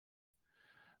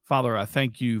Father, I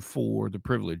thank you for the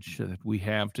privilege that we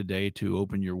have today to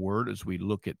open your word as we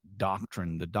look at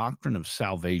doctrine, the doctrine of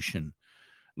salvation.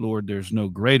 Lord, there's no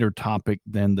greater topic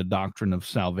than the doctrine of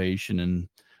salvation. And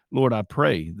Lord, I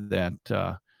pray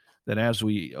that as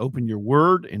we open your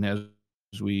word and as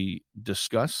we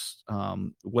discuss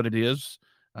what it is,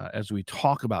 as we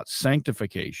talk about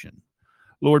sanctification,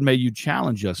 Lord, may you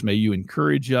challenge us, may you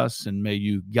encourage us, and may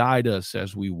you guide us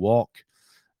as we walk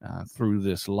through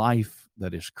this life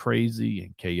that is crazy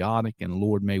and chaotic. And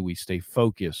Lord, may we stay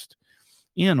focused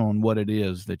in on what it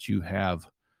is that you have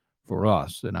for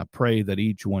us. And I pray that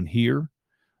each one here,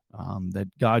 that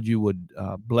God, you would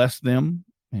bless them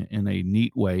in a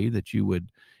neat way, that you would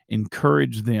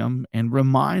encourage them and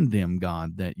remind them,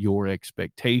 God, that your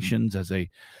expectations as a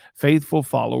faithful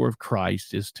follower of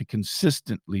Christ is to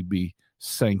consistently be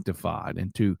sanctified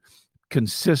and to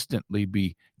consistently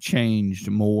be changed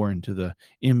more into the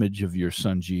image of your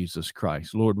Son, Jesus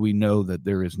Christ. Lord, we know that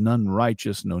there is none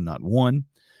righteous, no, not one,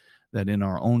 that in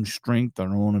our own strength,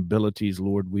 our own abilities,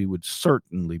 Lord, we would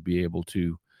certainly be able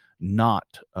to not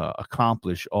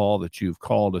accomplish all that you've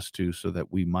called us to so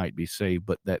that we might be saved,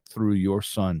 but that through your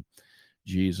Son,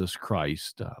 Jesus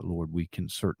Christ, Lord, we can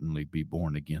certainly be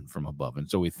born again from above. And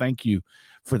so we thank you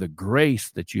for the grace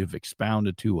that you have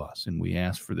expounded to us. And we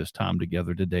ask for this time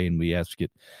together today, and we ask it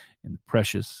in the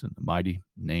precious and the mighty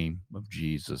name of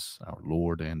Jesus, our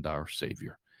Lord and our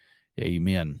Savior.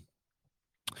 Amen.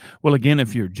 Well, again,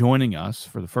 if you're joining us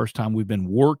for the first time, we've been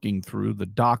working through the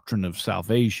doctrine of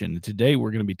salvation. Today,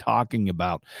 we're going to be talking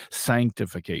about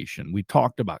sanctification. We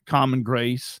talked about common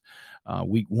grace.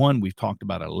 Week one, we've talked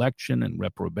about election and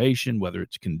reprobation, whether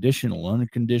it's conditional,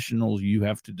 unconditional. You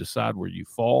have to decide where you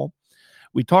fall.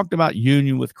 We talked about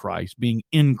union with Christ, being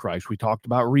in Christ. We talked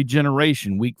about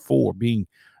regeneration, week four, being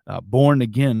born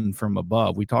again from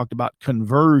above. We talked about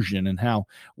conversion and how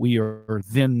we are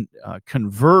then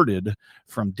converted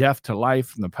from death to life,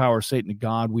 from the power of Satan to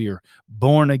God. We are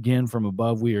born again from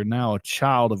above. We are now a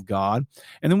child of God.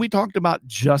 And then we talked about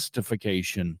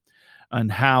justification and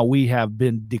how we have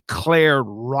been declared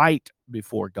right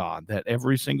before God, that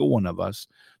every single one of us,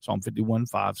 Psalm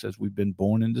 51:5 says, we've been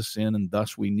born into sin, and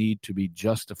thus we need to be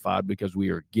justified because we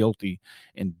are guilty,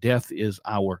 and death is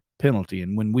our penalty.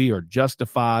 And when we are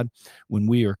justified, when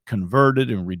we are converted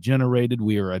and regenerated,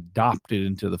 we are adopted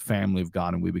into the family of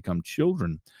God, and we become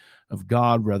children of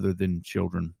God rather than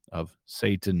children of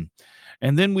Satan.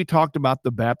 And then we talked about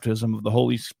the baptism of the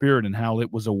Holy Spirit and how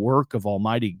it was a work of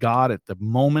Almighty God at the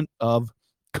moment of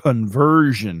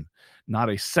conversion, not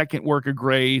a second work of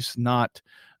grace, not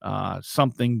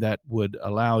something that would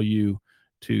allow you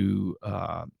to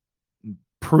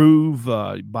prove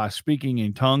by speaking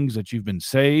in tongues that you've been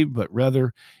saved, but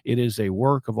rather it is a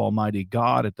work of Almighty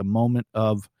God at the moment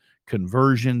of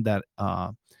conversion that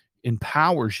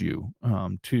empowers you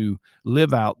to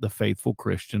live out the faithful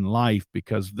Christian life,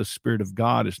 because the Spirit of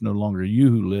God is no longer you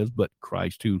who lives, but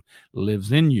Christ who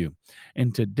lives in you.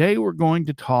 And today we're going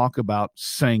to talk about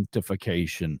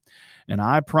sanctification. And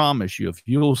I promise you, if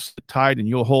you'll sit tight and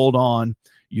you'll hold on,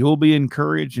 you'll be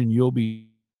encouraged and you'll be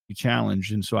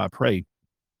challenged. And so I pray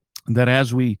that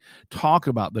as we talk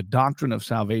about the doctrine of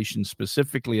salvation,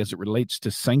 specifically as it relates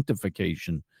to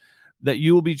sanctification, that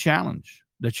you will be challenged,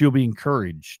 that you'll be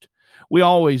encouraged. We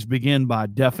always begin by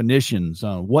definitions.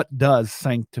 What does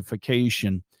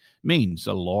sanctification mean? It's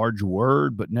a large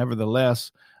word, but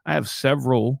nevertheless, I have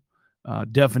several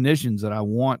definitions that I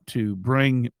want to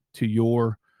bring to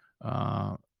your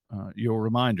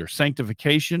reminder.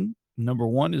 Sanctification, number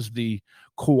one, is the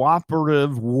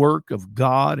cooperative work of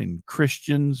God and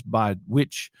Christians by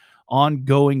which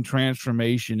ongoing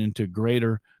transformation into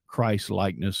greater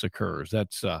Christ-likeness occurs.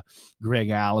 That's Greg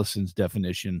Allison's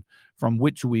definition, from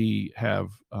which we have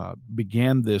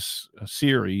began this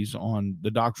series on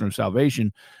the doctrine of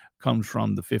salvation, comes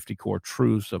from the 50 core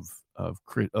truths of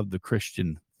the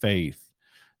Christian faith.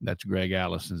 That's Greg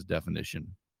Allison's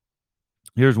definition.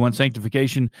 Here's one.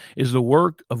 Sanctification is the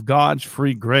work of God's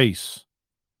free grace,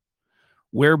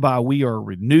 whereby we are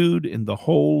renewed in the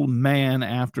whole man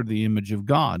after the image of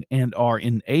God, and are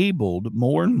enabled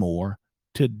more and more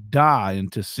to die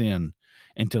unto sin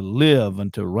and to live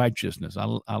unto righteousness.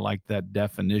 I like that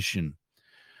definition.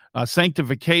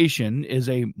 Sanctification is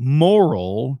a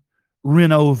moral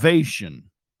renovation.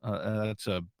 That's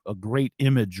a great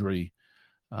imagery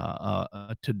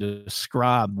to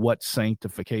describe what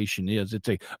sanctification is. It's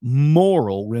a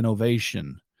moral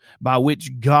renovation by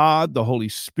which God, the Holy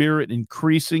Spirit,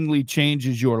 increasingly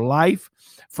changes your life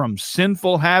from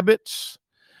sinful habits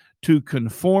to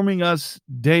conforming us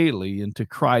daily into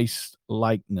Christ's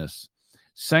likeness.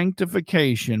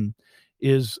 Sanctification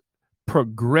is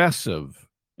progressive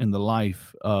in the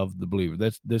life of the believer.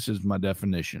 This is my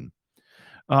definition.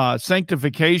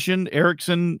 Sanctification,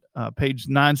 Erickson, page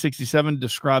 967,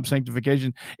 describes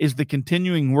sanctification is the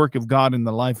continuing work of God in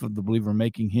the life of the believer,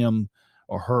 making him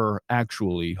or her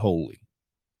actually holy.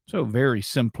 So very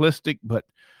simplistic, but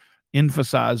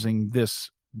emphasizing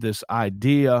this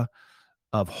idea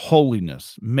of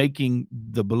holiness, making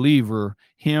the believer,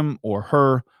 him or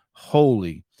her,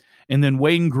 holy. And then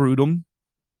Wayne Grudem,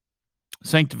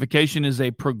 sanctification is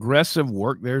a progressive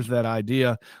work. There's that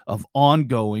idea of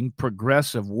ongoing,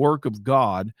 progressive work of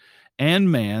God and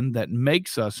man that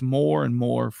makes us more and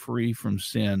more free from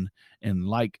sin and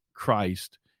like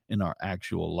Christ in our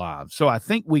actual lives. So I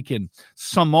think we can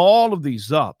sum all of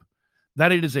these up,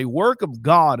 that it is a work of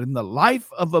God in the life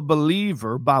of a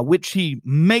believer by which he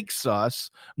makes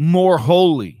us more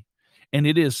holy. And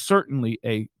it is certainly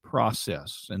a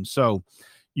process. And so,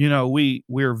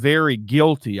 we're very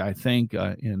guilty, I think,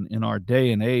 in our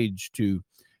day and age to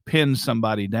pin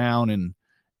somebody down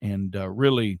and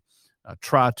really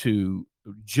try to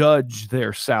judge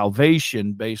their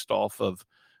salvation based off of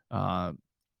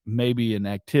maybe an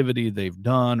activity they've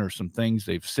done or some things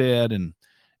they've said,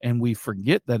 and we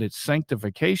forget that it's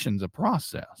sanctification's a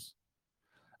process.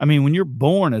 I mean, when you're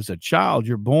born as a child,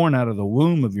 you're born out of the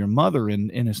womb of your mother, and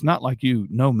it's not like you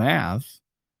know math.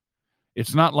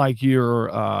 It's not like you're,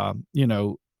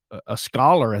 a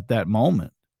scholar at that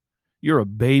moment. You're a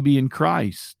baby in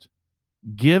Christ.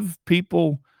 Give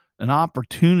people an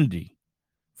opportunity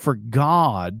for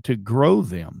God to grow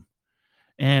them.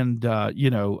 And,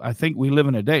 I think we live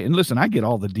in a day, and listen, I get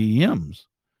all the DMs,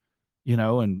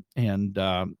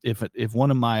 if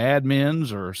one of my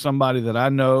admins or somebody that I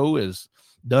know has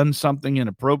done something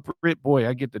inappropriate, boy,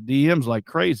 I get the DMs like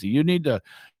crazy. You need to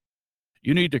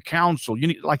counsel.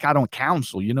 Like I don't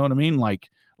counsel, you know what I mean? Like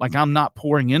I'm not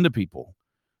pouring into people.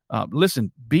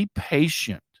 Listen, be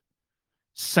patient.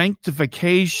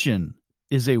 Sanctification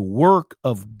is a work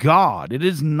of God. It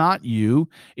is not you.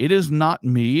 It is not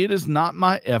me. It is not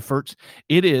my efforts.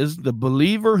 It is the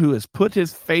believer who has put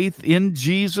his faith in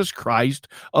Jesus Christ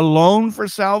alone for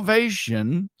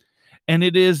salvation. And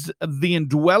it is the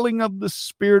indwelling of the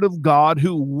Spirit of God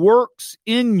who works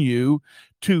in you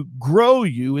to grow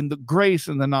you in the grace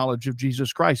and the knowledge of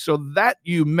Jesus Christ so that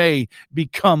you may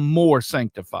become more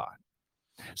sanctified.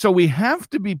 So we have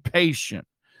to be patient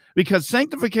because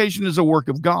sanctification is a work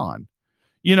of God.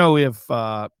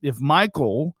 If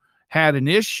Michael had an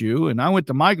issue and I went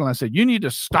to Michael and I said, you need to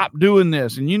stop doing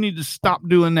this and you need to stop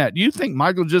doing that, do you think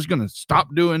Michael's just going to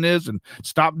stop doing this and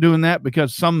stop doing that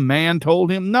because some man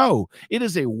told him? No, it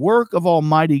is a work of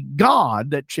Almighty God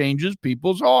that changes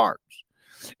people's hearts.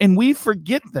 And we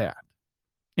forget that.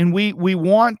 And we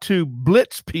want to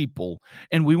blitz people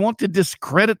and we want to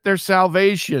discredit their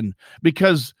salvation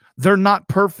because they're not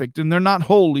perfect and they're not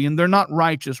holy and they're not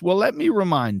righteous. Well, let me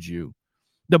remind you,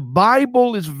 the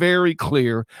Bible is very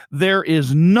clear. There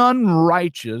is none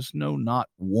righteous, no, not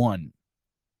one.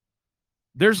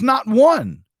 There's not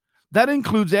one. That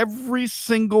includes every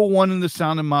single one in the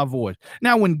sound of my voice.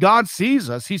 Now, when God sees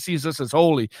us, he sees us as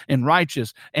holy and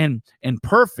righteous and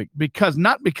perfect,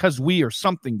 not because we are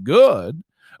something good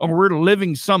or we're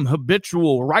living some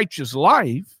habitual righteous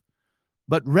life,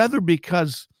 but rather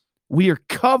because we are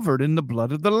covered in the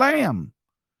blood of the Lamb.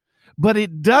 But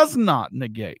it does not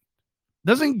negate,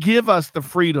 doesn't give us the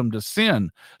freedom to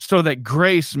sin so that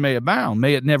grace may abound.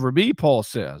 May it never be, Paul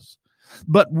says.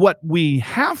 But what we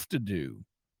have to do,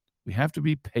 we have to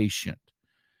be patient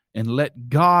and let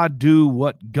God do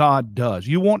what God does.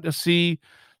 You want to see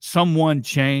someone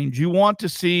change. You want to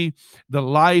see the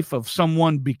life of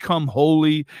someone become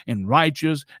holy and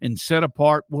righteous and set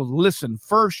apart. Well, listen,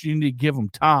 first you need to give them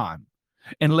time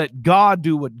and let God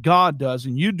do what God does,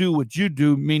 and you do what you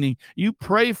do, meaning you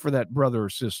pray for that brother or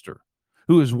sister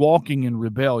who is walking in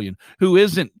rebellion, who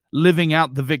isn't living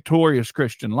out the victorious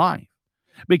Christian life.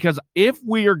 Because if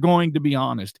we are going to be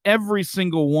honest, every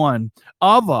single one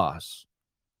of us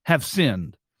have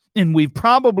sinned, and we've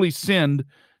probably sinned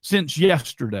since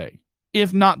yesterday,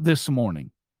 if not this morning.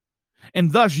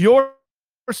 And thus your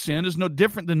sin is no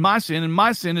different than my sin, and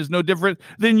my sin is no different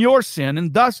than your sin.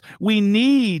 And thus we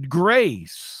need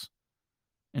grace,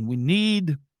 and we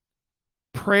need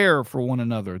prayer for one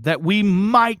another that we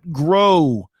might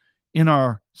grow in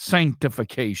our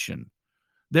sanctification,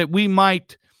 that we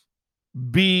might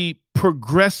be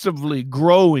progressively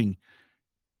growing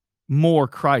more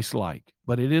Christ-like.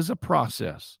 But it is a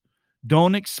process.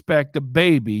 Don't expect a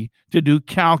baby to do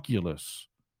calculus.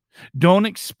 Don't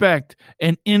expect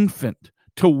an infant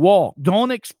to walk.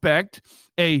 Don't expect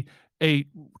a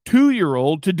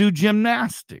 2-year-old to do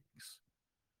gymnastics.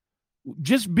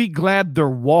 Just be glad they're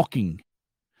walking.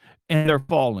 and they're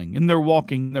falling, and they're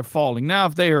walking, and they're falling. Now,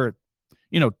 if they are,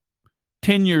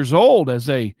 10 years old as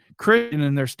a Christian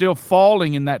and they're still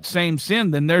falling in that same sin,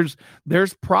 then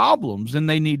there's problems and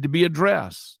they need to be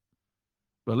addressed.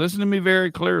 But listen to me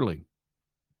very clearly.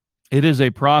 It is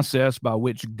a process by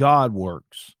which God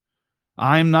works.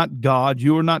 I am not God.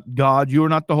 You are not God. You are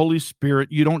not the Holy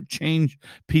Spirit. You don't change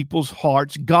people's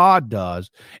hearts. God does.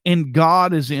 And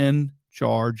God is in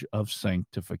charge of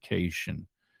sanctification.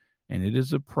 And it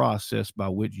is a process by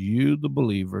which you, the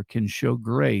believer, can show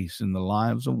grace in the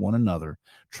lives of one another,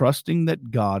 trusting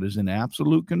that God is in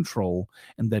absolute control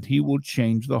and that he will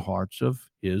change the hearts of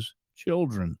his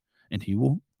children and he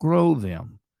will grow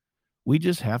them. We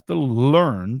just have to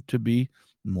learn to be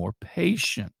more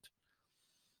patient.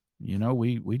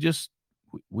 We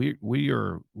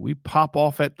pop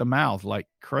off at the mouth like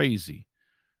crazy,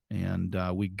 and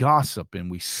we gossip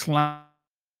and we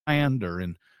slander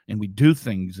and we do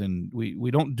things, and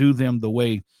we don't do them the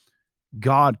way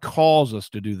God calls us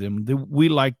to do them. We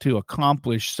like to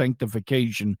accomplish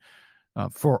sanctification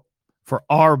for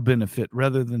our benefit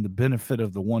rather than the benefit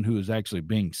of the one who is actually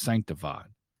being sanctified,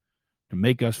 to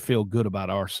make us feel good about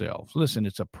ourselves. Listen,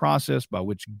 it's a process by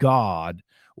which God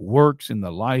works in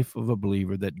the life of a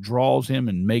believer that draws him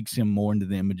and makes him more into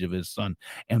the image of his Son.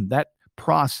 And that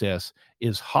process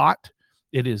is hot.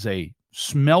 It is a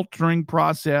smeltering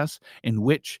process in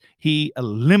which he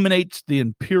eliminates the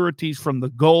impurities from the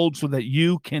gold so that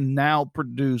you can now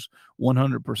produce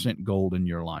 100% gold in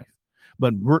your life.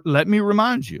 But let me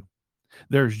remind you,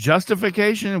 there's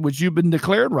justification in which you've been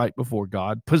declared right before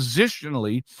God.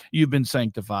 Positionally, you've been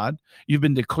sanctified. You've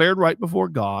been declared right before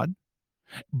God.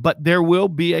 But there will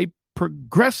be a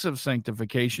progressive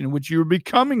sanctification in which you're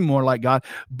becoming more like God.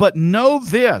 But know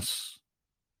this,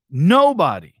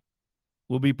 nobody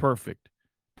will be perfect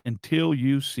until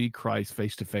you see Christ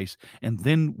face to face. And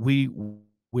then we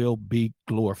will be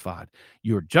glorified.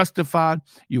 You're justified,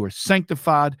 you are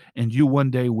sanctified, and you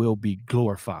one day will be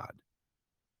glorified.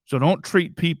 So don't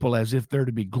treat people as if they're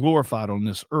to be glorified on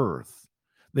this earth.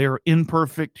 They are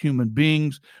imperfect human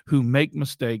beings who make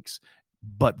mistakes,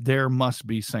 but there must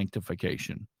be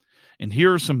sanctification. And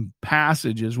here are some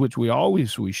passages which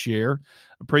we share.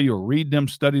 I pray you'll read them,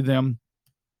 study them,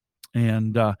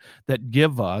 and that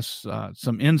give us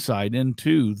some insight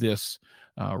into this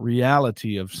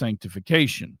reality of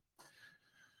sanctification.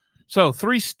 So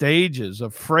 3 stages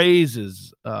of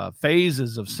phases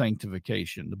of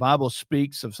sanctification. The Bible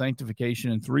speaks of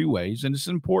sanctification in 3 ways, and it's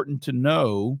important to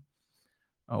know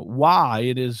why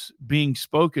it is being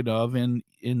spoken of in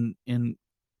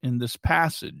this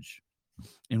passage.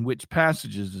 In which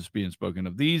passages is being spoken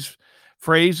of. These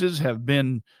phrases have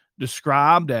been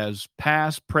described as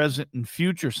past, present, and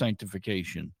future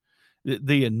sanctification.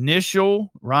 The initial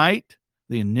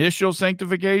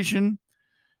sanctification,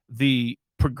 the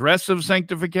progressive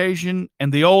sanctification,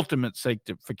 and the ultimate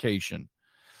sanctification.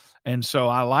 And so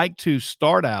I like to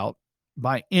start out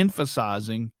by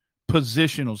emphasizing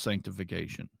positional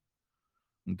sanctification.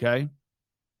 Okay?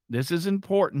 This is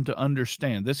important to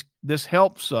understand. This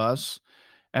helps us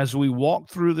as we walk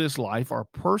through this life, our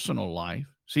personal life.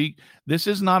 See, this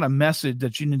is not a message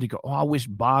that you need to go, oh, I wish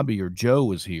Bobby or Joe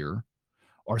was here,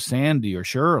 or Sandy or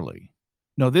Shirley.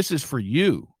 No, this is for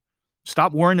you.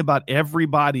 Stop worrying about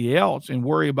everybody else and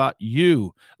worry about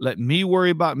you. Let me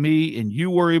worry about me and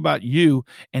you worry about you.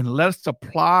 And let's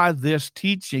apply this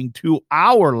teaching to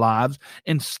our lives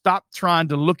and stop trying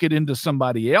to look it into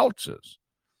somebody else's.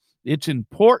 It's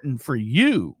important for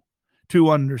you to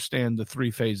understand the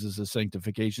 3 phases of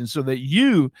sanctification so that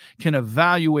you can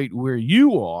evaluate where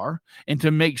you are and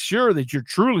to make sure that you're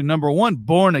truly, number 1,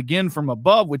 born again from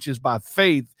above, which is by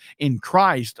faith in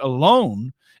Christ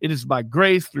alone. It is by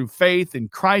grace through faith in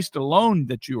Christ alone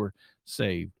that you are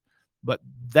saved. But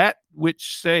that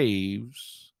which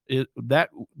saves,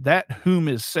 that whom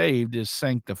is saved is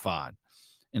sanctified.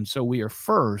 And so we are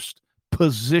first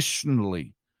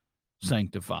positionally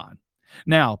sanctified.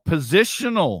 Now,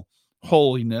 positional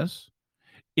holiness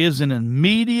is an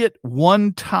immediate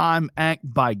one-time act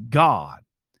by God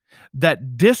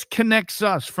that disconnects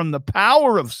us from the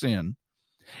power of sin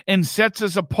and sets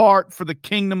us apart for the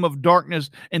kingdom of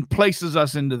darkness and places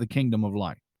us into the kingdom of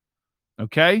light.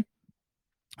 Okay?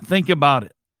 Think about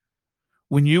it.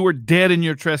 When you were dead in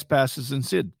your trespasses and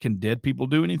sin, can dead people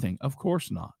do anything? Of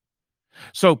course not.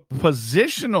 So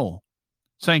positional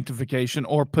sanctification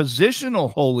or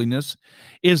positional holiness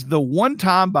is the one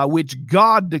time by which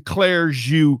God declares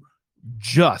you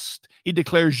just. He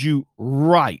declares you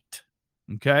right.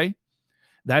 Okay?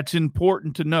 That's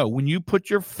important to know. When you put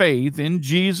your faith in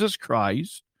Jesus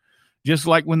Christ, just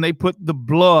like when they put the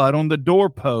blood on the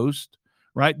doorpost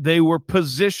right? They were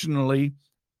positionally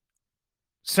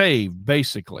saved,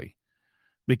 basically,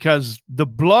 because the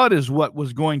blood is what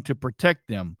was going to protect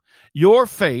them. Your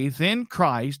faith in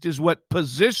Christ is what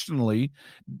positionally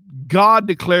God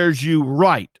declares you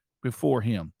right before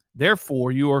him.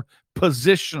 Therefore, you are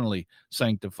positionally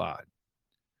sanctified.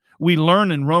 We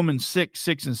learn in Romans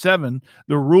 6 and 7,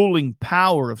 the ruling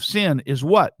power of sin is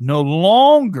what? No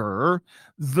longer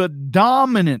the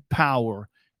dominant power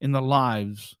in the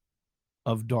lives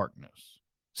of darkness.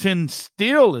 Sin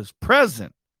still is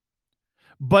present,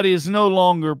 but is no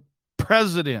longer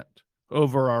president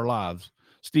over our lives.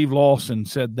 Steve Lawson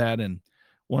said that in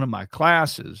one of my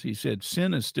classes. He said,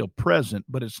 sin is still present,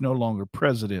 but it's no longer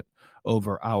president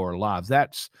over our lives.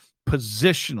 That's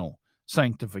positional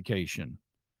sanctification,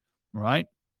 right?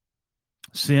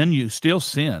 Sin, you still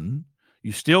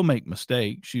make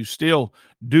mistakes, you still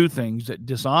do things that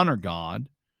dishonor God,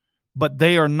 but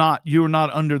you're not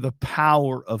under the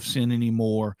power of sin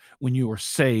anymore when you are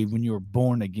saved, when you are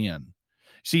born again.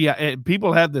 See,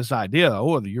 people have this idea,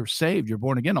 you're saved, you're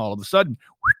born again, all of a sudden,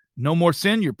 no more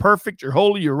sin, you're perfect, you're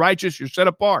holy, you're righteous, you're set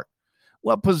apart.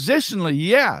 Well, positionally,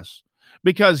 yes,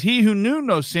 because he who knew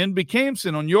no sin became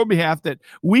sin on your behalf, that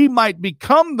we might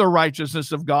become the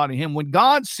righteousness of God in him. When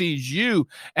God sees you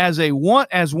as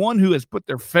one who has put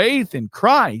their faith in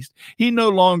Christ, he no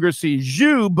longer sees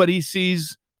you, but he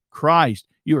sees Christ.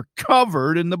 You're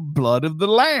covered in the blood of the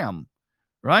Lamb,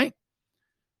 right?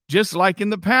 Just like in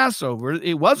the Passover,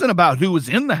 it wasn't about who was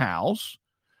in the house.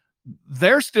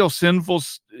 They're still sinful,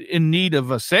 in need of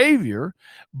a Savior,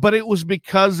 but it was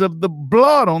because of the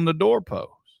blood on the doorpost.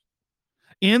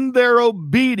 In their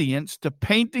obedience to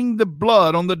painting the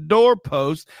blood on the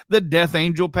doorpost, the death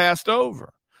angel passed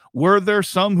over. Were there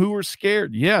some who were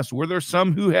scared? Yes. Were there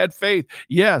some who had faith?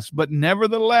 Yes. But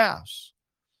nevertheless,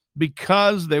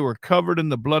 because they were covered in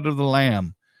the blood of the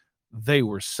Lamb, they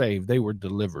were saved. They were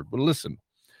delivered. But listen,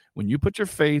 when you put your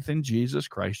faith in Jesus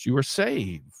Christ, you are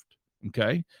saved.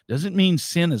 Okay? Doesn't mean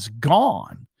sin is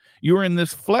gone. You're in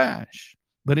this flesh,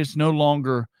 but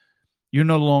you're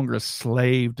no longer a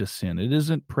slave to sin. It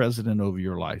isn't president over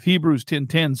your life. Hebrews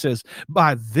 10:10 says,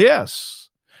 by this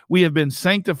we have been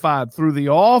sanctified through the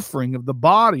offering of the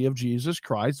body of Jesus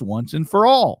Christ once and for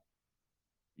all.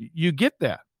 You get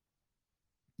that?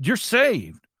 You're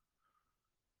saved.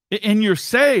 And you're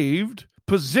saved,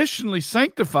 positionally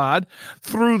sanctified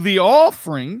through the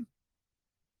offering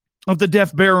of the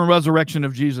death, burial, and resurrection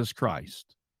of Jesus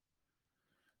Christ.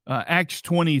 Acts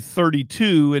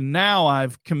 20:32, and now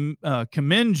I've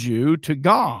commend you to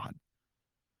God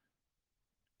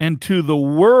and to the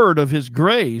word of his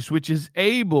grace, which is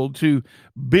able to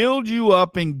build you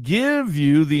up and give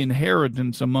you the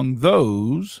inheritance among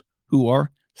those who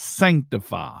are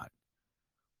sanctified.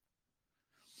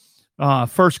 1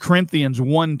 Corinthians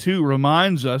 1:2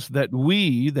 reminds us that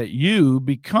you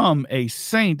become a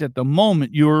saint at the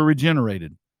moment you are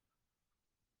regenerated.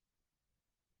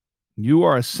 You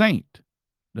are a saint.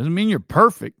 Doesn't mean you're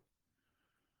perfect.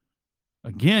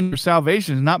 Again, your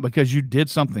salvation is not because you did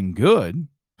something good,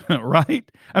 right?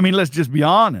 I mean, let's just be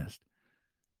honest.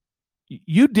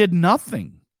 You did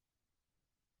nothing.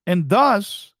 And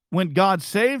thus, when God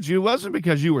saved you, it wasn't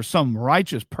because you were some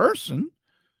righteous person.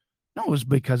 No, it was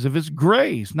because of his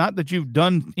grace. Not that you've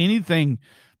done anything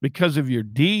because of your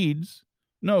deeds.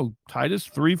 No, Titus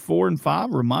 3, 4, and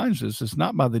 5 reminds us it's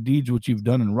not by the deeds which you've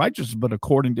done in righteousness, but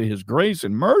according to his grace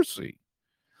and mercy.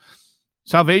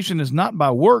 Salvation is not by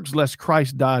works, lest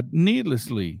Christ died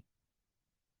needlessly.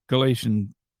 Galatians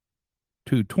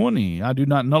 2:20, I do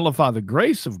not nullify the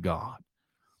grace of God.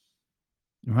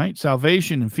 Right?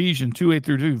 Salvation, Ephesians 2:8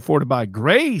 through 2, for by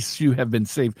grace you have been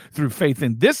saved through faith,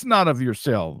 and this not of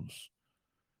yourselves.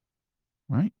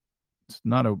 Right? It's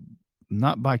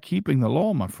not by keeping the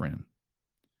law, my friend.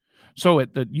 So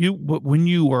when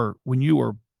you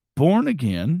are born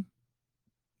again,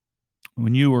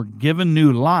 when you are given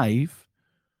new life,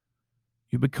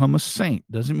 you become a saint.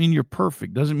 Doesn't mean you're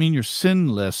perfect. Doesn't mean you're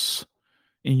sinless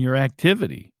in your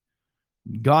activity.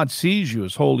 God sees you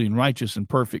as holy and righteous and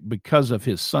perfect because of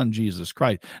his son, Jesus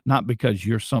Christ, not because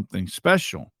you're something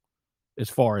special as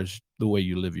far as the way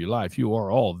you live your life. You are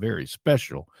all very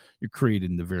special. You're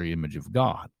created in the very image of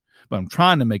God. But I'm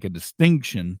trying to make a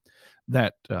distinction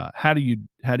that how do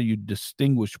you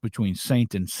distinguish between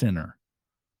saint and sinner?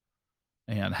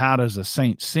 And how does a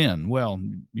saint sin? Well,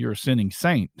 you're a sinning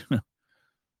saint,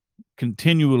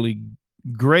 continually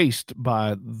graced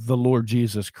by the Lord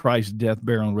Jesus Christ's death,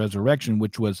 burial, and resurrection,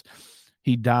 which was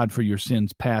he died for your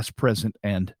sins past, present,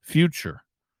 and future.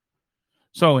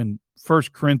 So in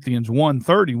 1 Corinthians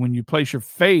 1:30, when you place your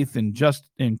faith in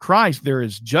Christ, there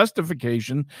is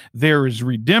justification, there is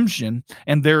redemption,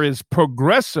 and there is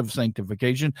progressive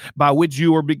sanctification by which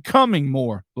you are becoming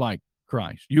more like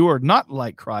Christ. You are not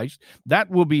like Christ. That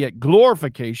will be at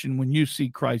glorification when you see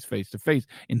Christ face to face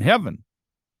in heaven.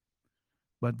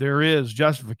 But there is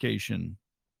justification,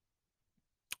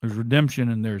 there's redemption,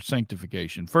 and there's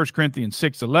sanctification. 1 Corinthians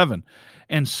 6:11,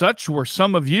 and such were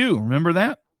some of you. Remember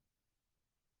that?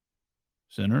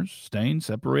 Sinners, stained,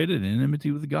 separated, in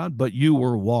enmity with God, but you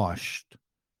were washed.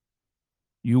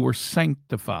 You were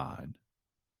sanctified.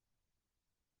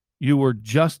 You were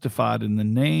justified in the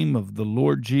name of the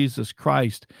Lord Jesus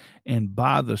Christ and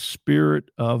by the Spirit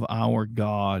of our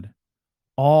God,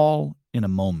 all in a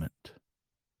moment.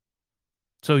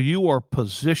 So you are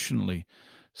positionally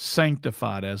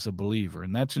sanctified as a believer,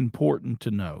 and that's important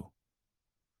to know,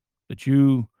 that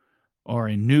you are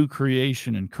a new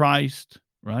creation in Christ,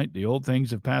 right? The old things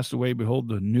have passed away. Behold,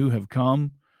 the new have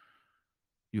come.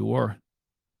 You are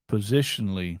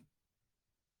positionally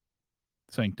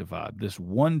sanctified. This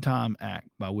one-time act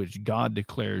by which God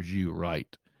declares you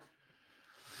right.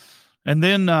 And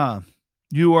then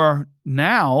you are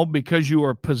now, because you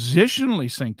are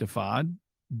positionally sanctified,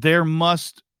 there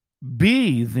must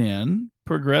be then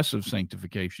progressive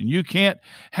sanctification. You can't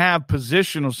have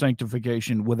positional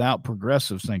sanctification without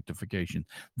progressive sanctification.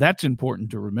 That's important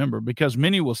to remember, because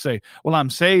many will say, well, I'm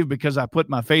saved because I put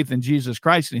my faith in Jesus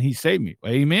Christ and he saved me.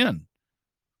 Amen.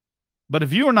 But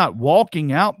if you are not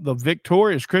walking out the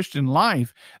victorious Christian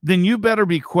life, then you better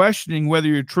be questioning whether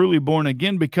you're truly born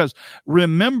again, because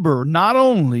remember, not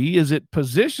only is it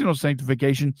positional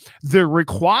sanctification, the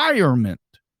requirement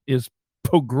is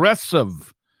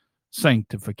progressive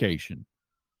sanctification.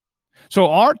 So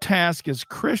our task as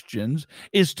Christians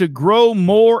is to grow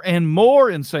more and more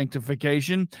in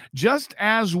sanctification, just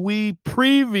as we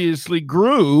previously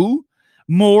grew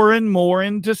more and more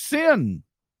into sin,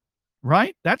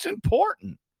 right? That's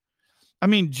important. I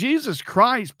mean, Jesus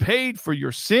Christ paid for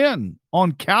your sin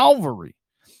on Calvary.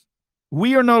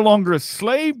 We are no longer a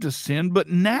slave to sin, but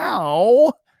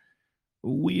now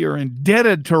we are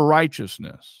indebted to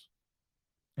righteousness.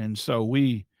 And so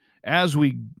as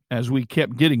we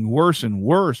kept getting worse and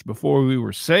worse before we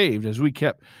were saved, as we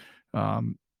kept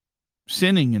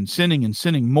sinning and sinning and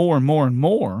sinning more and more and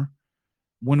more,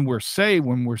 when we're saved,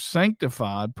 when we're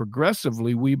sanctified,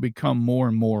 progressively we become more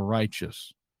and more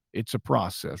righteous. It's a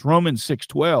process. Romans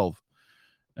 6:12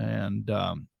 and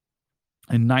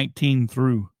 19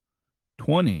 through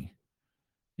 20,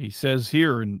 he says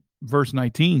here in verse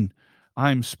 19,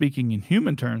 I'm speaking in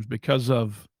human terms because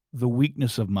of the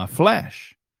weakness of my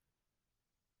flesh.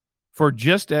 For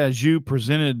just as you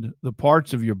presented the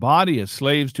parts of your body as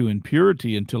slaves to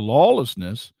impurity and to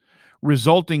lawlessness,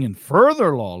 resulting in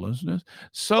further lawlessness,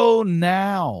 so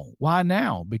now, why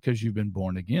now? Because you've been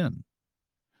born again,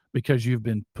 because you've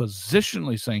been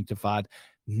positionally sanctified,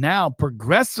 now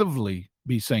progressively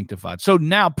be sanctified. So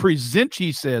now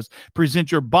he says,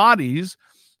 present your bodies,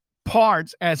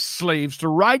 parts as slaves to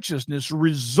righteousness,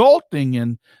 resulting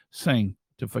in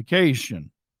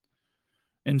sanctification.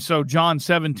 And so John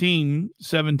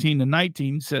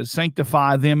 17:17-19 says,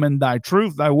 sanctify them in thy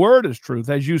truth. Thy word is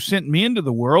truth. As you sent me into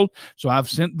the world, so I've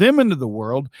sent them into the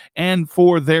world. And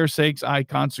for their sakes, I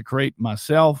consecrate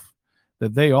myself,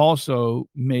 that they also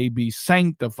may be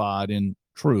sanctified in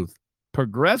truth.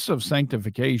 Progressive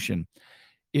sanctification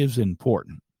is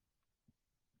important.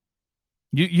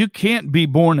 You can't be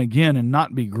born again and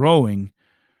not be growing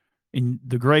in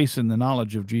the grace and the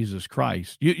knowledge of Jesus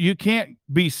Christ. You can't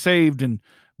be saved and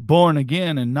born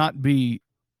again and not be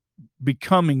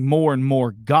becoming more and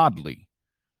more godly.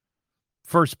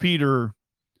 1 Peter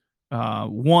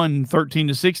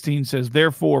 1:13-16 says,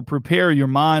 therefore prepare your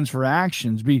minds for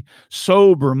actions, be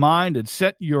sober-minded,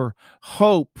 set your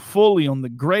hope fully on the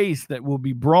grace that will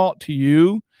be brought to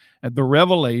you at the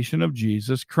revelation of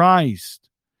Jesus Christ.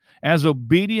 As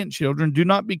obedient children, do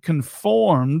not be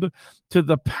conformed to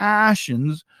the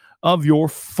passions of your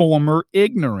former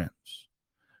ignorance.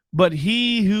 But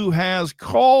he who has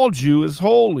called you is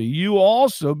holy. You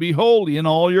also be holy in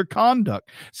all your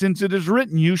conduct, since it is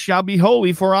written, you shall be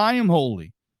holy, for I am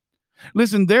holy.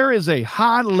 Listen, there is a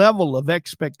high level of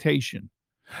expectation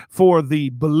for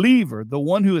the believer, the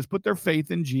one who has put their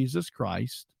faith in Jesus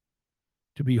Christ,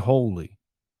 to be holy.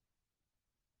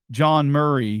 John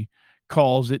Murray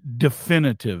calls it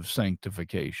definitive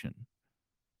sanctification.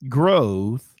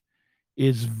 Growth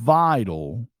is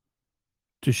vital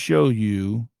to show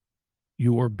you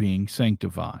are being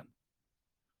sanctified.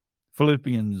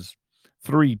 Philippians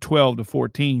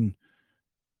 3:12-14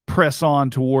 press on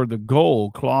toward the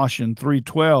goal, Colossians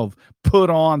 3:12, put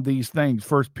on these things,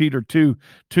 1 Peter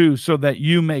 2:2, so that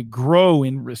you may grow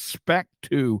in respect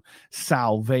to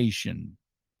salvation.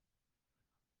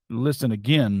 Listen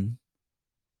again,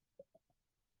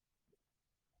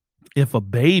 if a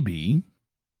baby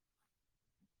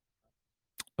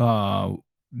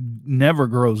never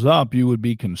grows up, you would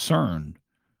be concerned.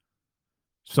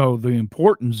 So the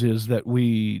importance is that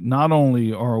we not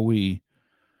only are we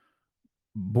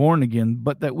born again,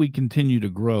 but that we continue to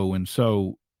grow. And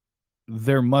so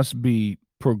there must be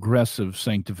progressive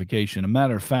sanctification. A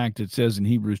matter of fact, it says in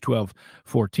Hebrews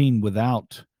 12:14,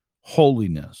 without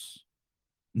holiness,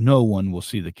 no one will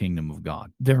see the kingdom of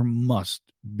God. There must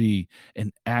be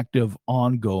an active,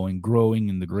 ongoing growing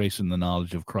in the grace and the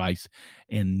knowledge of Christ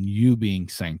and you being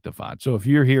sanctified. So if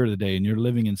you're here today and you're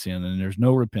living in sin and there's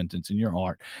no repentance in your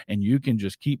heart and you can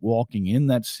just keep walking in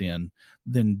that sin,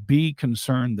 then be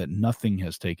concerned that nothing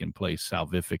has taken place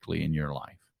salvifically in your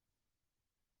life.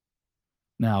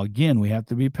 Now, again, we have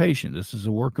to be patient. This is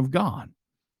a work of God.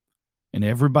 And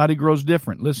everybody grows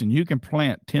different. Listen, you can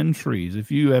plant 10 trees.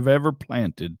 If you have ever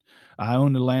planted, I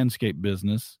own a landscape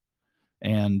business,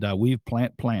 and we've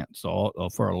planted plants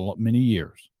for many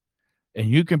years. And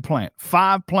you can plant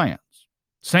 5 plants,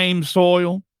 same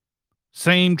soil,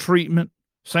 same treatment,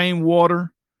 same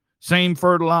water, same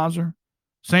fertilizer,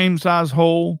 same size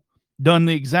hole, done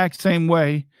the exact same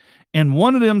way. And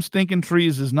one of them stinking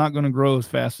trees is not going to grow as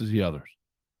fast as the others.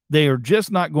 They are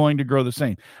just not going to grow the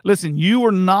same. Listen, you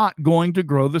are not going to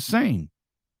grow the same.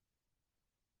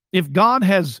 If God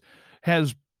has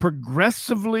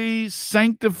progressively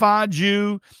sanctified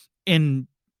you and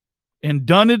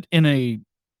done it in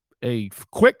a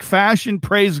quick fashion,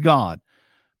 praise God.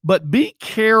 But be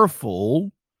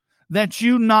careful that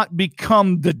you not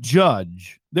become the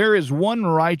judge. There is one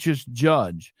righteous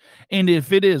judge. And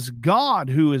if it is God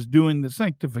who is doing the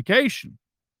sanctification,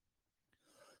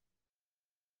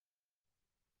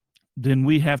 then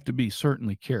we have to be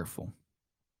certainly careful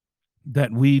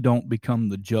that we don't become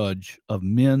the judge of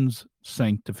men's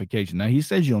sanctification. Now, he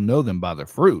says you'll know them by their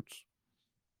fruits.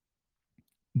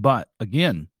 But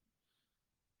again,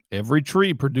 every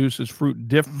tree produces fruit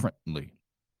differently.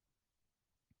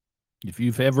 If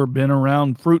you've ever been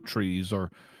around fruit trees or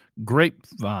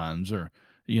grapevines, or,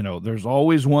 there's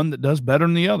always one that does better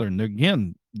than the other. And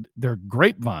again, they're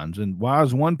grapevines. And why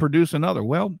does one produce another?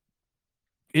 Well,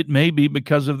 it may be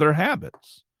because of their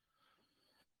habits.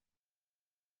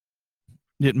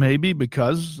 It may be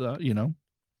because,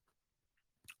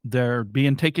 they're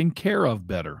being taken care of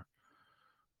better.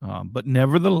 But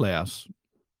nevertheless,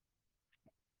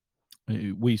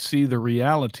 we see the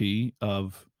reality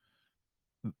of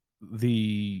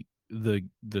the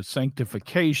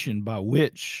sanctification by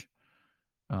which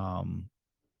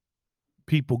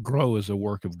people grow as a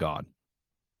work of God.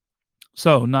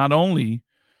 So not only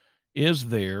is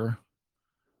there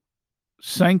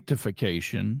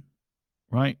sanctification,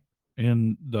 right,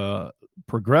 in the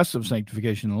progressive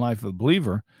sanctification in the life of the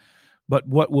believer, but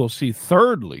what we'll see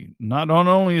thirdly, not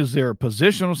only is there a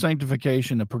positional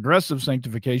sanctification, a progressive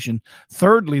sanctification,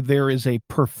 thirdly, there is a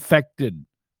perfected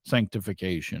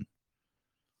sanctification.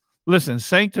 Listen,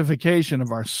 sanctification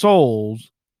of our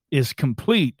souls is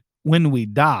complete when we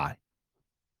die.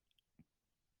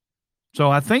 So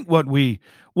I think what we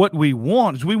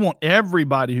want is we want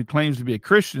everybody who claims to be a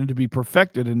Christian to be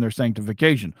perfected in their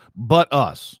sanctification, but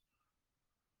us,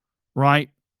 right?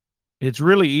 It's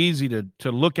really easy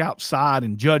to look outside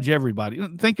and judge everybody.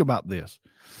 Think about this.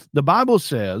 The Bible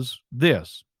says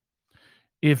this: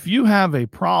 if you have a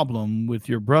problem with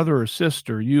your brother or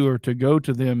sister, you are to go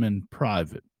to them in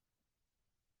private.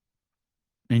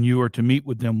 And you are to meet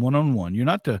with them one-on-one. You're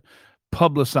not to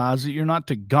publicize it. You're not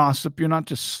to gossip. You're not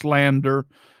to slander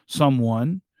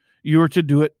someone. You are to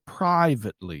do it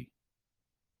privately.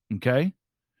 Okay?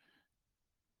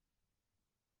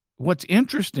 What's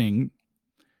interesting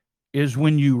is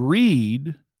when you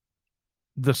read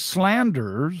the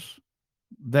slanders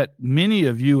that many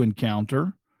of you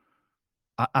encounter.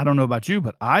 I don't know about you,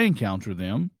 but I encounter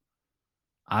them.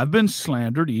 I've been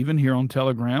slandered even here on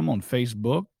Telegram, on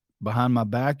Facebook, behind my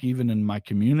back, even in my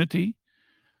community.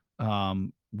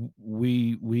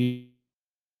 We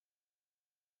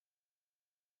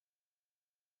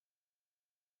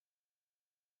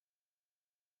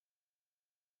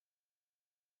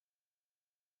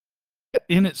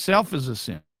in itself is a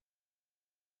sin.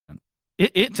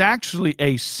 It's actually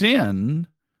a sin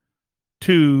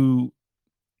to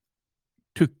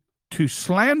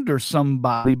slander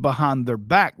somebody behind their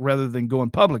back rather than going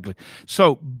publicly.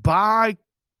 So by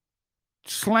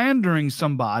slandering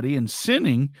somebody and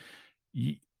sinning,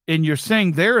 and you're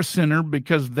saying they're a sinner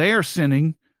because they're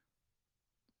sinning,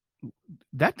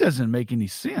 that doesn't make any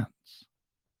sense.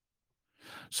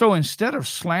 So instead of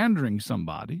slandering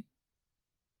somebody,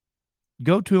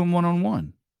 go to them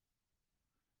one-on-one.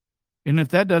 And if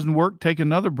that doesn't work, take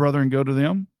another brother and go to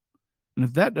them. And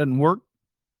if that doesn't work,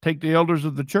 take the elders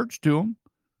of the church to them.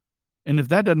 And if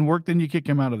that doesn't work, then you kick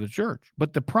him out of the church.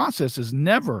 But the process is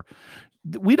never,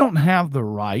 we don't have the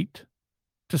right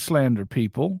to slander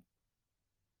people,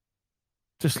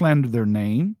 to slander their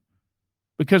name,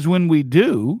 because when we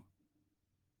do,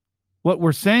 what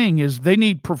we're saying is they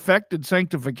need perfected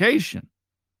sanctification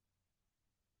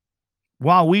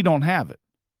while we don't have it.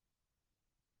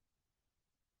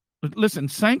 But listen,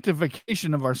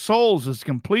 sanctification of our souls is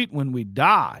complete when we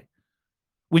die.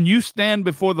 When you stand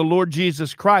before the Lord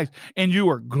Jesus Christ and you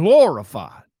are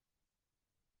glorified.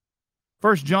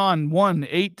 1 John 1,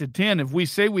 8-10, if we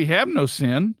say we have no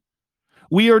sin,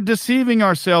 we are deceiving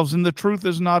ourselves and the truth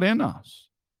is not in us.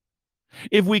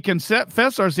 If we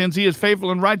confess our sins, he is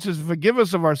faithful and righteous to forgive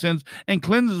us of our sins and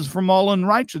cleanse us from all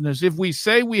unrighteousness. If we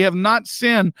say we have not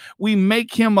sinned, we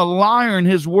make him a liar and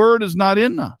his word is not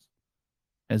in us.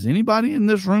 Has anybody in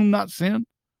this room not sinned?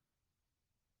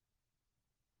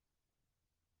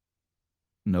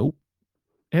 Nope.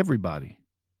 Everybody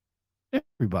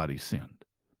sinned.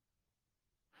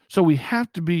 So we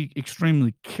have to be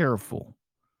extremely careful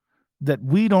that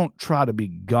we don't try to be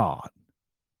God,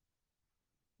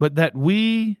 but that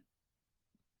we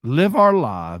live our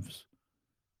lives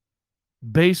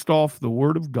based off the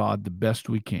Word of God the best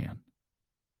we can.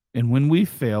 And when we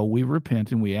fail, we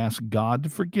repent and we ask God to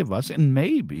forgive us. And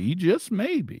maybe, just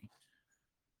maybe,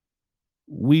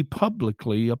 we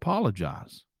publicly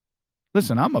apologize.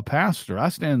 Listen, I'm a pastor. I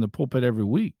stand in the pulpit every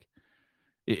week.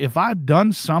 If I've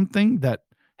done something that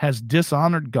has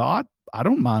dishonored God, I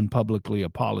don't mind publicly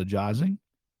apologizing.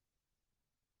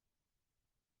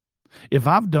 If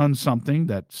I've done something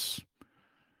that's,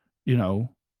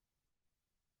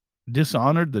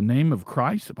 dishonored the name of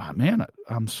Christ, man,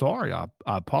 I'm sorry. I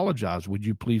apologize. Would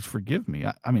you please forgive me?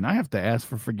 I have to ask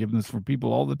for forgiveness for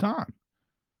people all the time.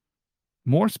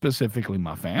 More specifically,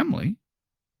 my family.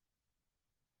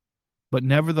 But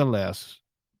nevertheless,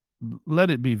 let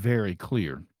it be very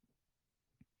clear.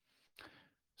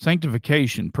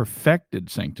 Sanctification, perfected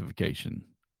sanctification,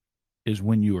 is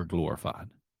when you are glorified.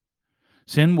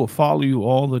 Sin will follow you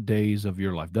all the days of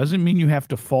your life. Doesn't mean you have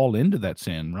to fall into that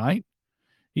sin, right?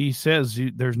 He says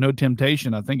there's no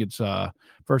temptation. I think it's 1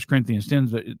 Corinthians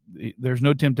 10. There's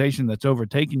no temptation that's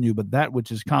overtaken you, but that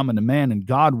which is common to man, and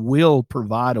God will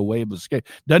provide a way of escape.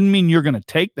 Doesn't mean you're going to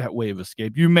take that way of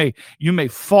escape. You may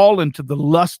fall into the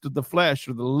lust of the flesh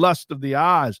or the lust of the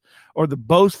eyes or the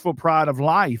boastful pride of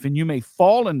life, and you may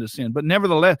fall into sin. But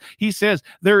nevertheless, he says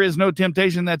there is no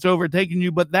temptation that's overtaken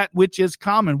you, but that which is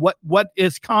common. What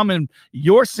is common?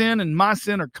 Your sin and my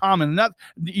sin are common.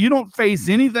 You don't face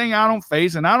anything I don't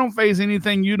face, and I don't face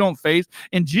anything you don't face.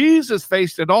 And Jesus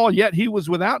faced it all, yet he was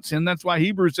without sin. That's why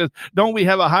Hebrews says, don't we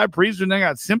have a high priest who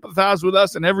got sympathize with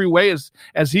us in every way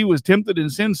as he was tempted in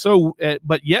sin, so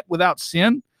but yet without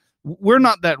sin? We're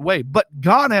not that way, but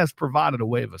God has provided a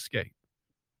way of escape.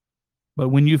 But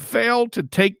when you fail to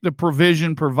take the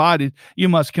provision provided, you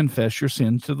must confess your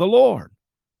sins to the Lord.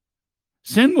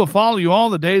 Sin will follow you all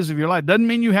the days of your life. Doesn't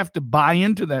mean you have to buy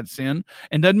into that sin,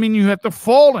 and doesn't mean you have to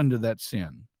fall into that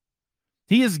sin.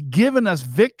 He has given us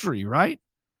victory, right?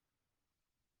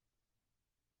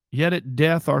 Yet at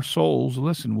death, our souls,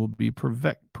 listen, will be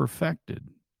perfected.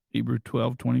 Hebrews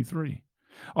 12:23.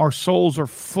 Our souls are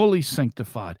fully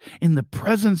sanctified in the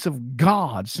presence of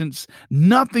God, since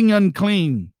nothing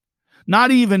unclean,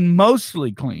 not even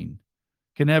mostly clean,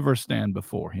 can ever stand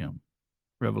before him.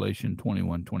 Revelation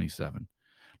 21:27.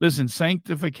 Listen,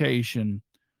 sanctification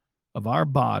of our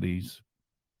bodies,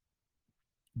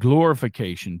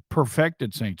 glorification,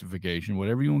 perfected sanctification,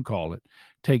 whatever you want to call it,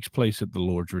 takes place at the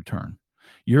Lord's return.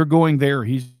 You're going there,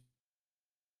 he's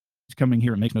coming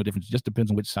here. It makes no difference. It just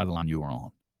depends on which side of the line you are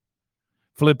on.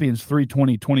 Philippians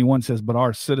 3:20-21 says, but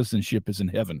our citizenship is in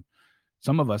heaven.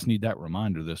 Some of us need that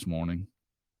reminder this morning.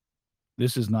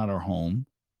 This is not our home,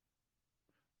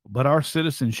 but our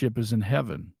citizenship is in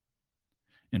heaven.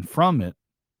 And from it,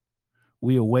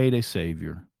 we await a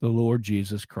Savior, the Lord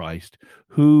Jesus Christ,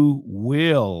 who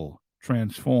will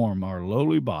transform our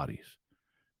lowly bodies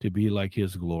to be like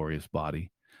his glorious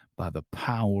body by the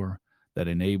power that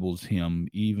enables him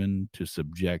even to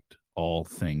subject all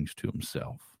things to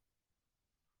himself.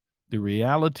 The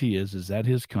reality is at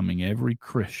his coming, every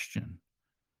Christian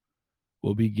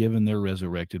will be given their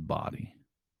resurrected body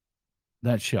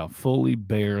that shall fully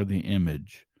bear the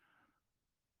image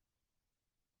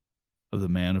of the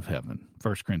man of heaven.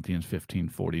 1 Corinthians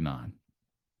 15:49.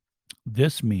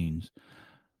 This means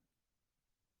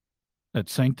that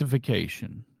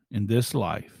sanctification in this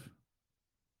life,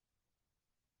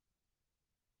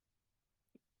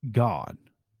 God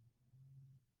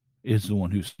is the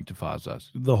one who sanctifies us.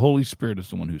 The Holy Spirit is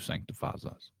the one who sanctifies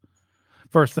us.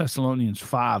 1 Thessalonians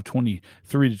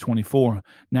 5:23-24.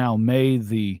 Now may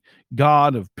the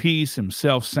God of peace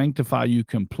himself sanctify you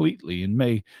completely, and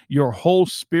may your whole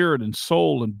spirit and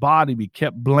soul and body be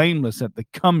kept blameless at the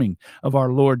coming of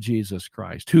our Lord Jesus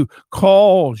Christ, who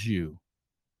calls you.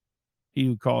 He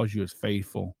who calls you is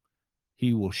faithful.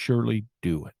 He will surely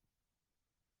do it.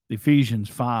 Ephesians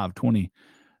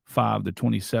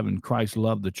 5:25-27. Christ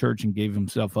loved the church and gave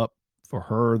himself up for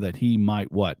her that he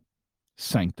might what?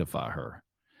 Sanctify her,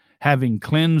 having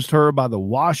cleansed her by the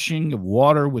washing of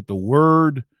water with the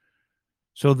word,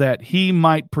 so that he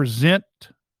might present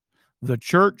the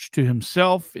church to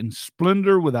himself in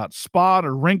splendor, without spot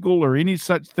or wrinkle or any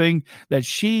such thing, that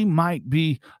she might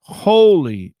be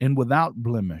holy and without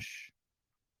blemish.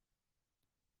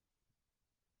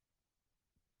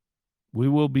 We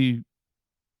will be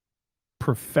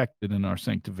perfected in our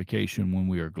sanctification when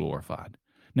we are glorified.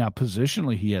 Now,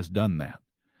 positionally, he has done that.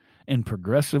 And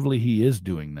progressively, he is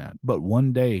doing that. But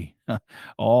one day,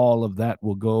 all of that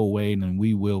will go away, and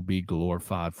we will be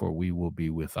glorified, for we will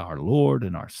be with our Lord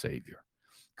and our Savior.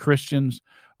 Christians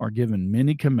are given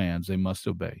many commands they must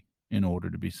obey in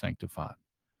order to be sanctified.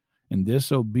 And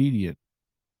this obedient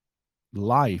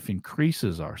life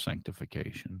increases our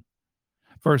sanctification.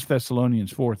 1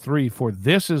 Thessalonians 4:3, for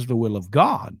this is the will of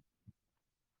God.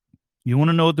 You want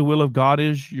to know what the will of God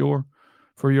is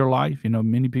for your life? You know,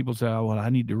 many people say, oh, well, I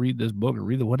need to read this book or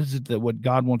read it. What is it that what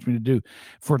God wants me to do?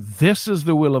 For this is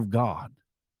the will of God,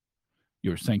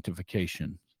 your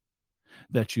sanctification,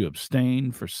 that you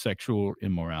abstain for sexual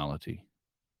immorality.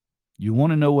 You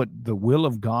want to know what the will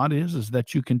of God is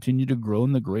that you continue to grow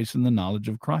in the grace and the knowledge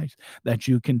of Christ, that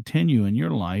you continue in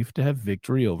your life to have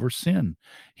victory over sin.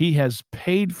 He has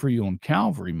paid for you on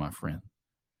Calvary, my friend.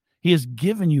 He has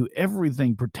given you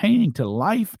everything pertaining to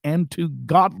life and to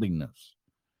godliness.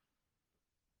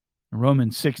 In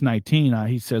Romans 6:19,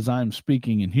 he says, I am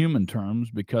speaking in human terms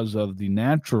because of the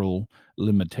natural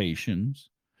limitations.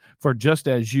 For just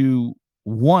as you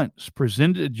once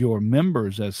presented your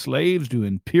members as slaves to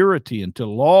impurity and to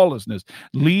lawlessness,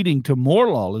 leading to more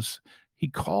lawlessness, he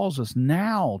calls us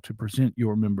now to present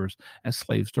your members as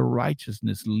slaves to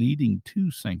righteousness, leading to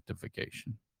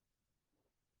sanctification.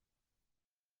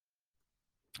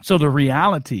 So the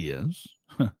reality is,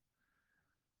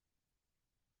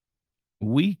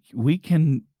 we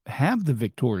can have the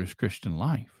victorious Christian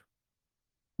life.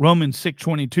 Romans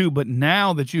 6:22, but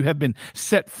now that you have been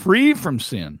set free from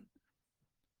sin,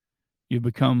 you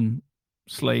become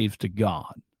slaves to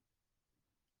God.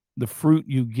 The fruit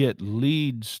you get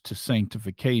leads to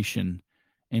sanctification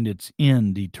and its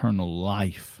end, eternal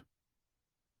life.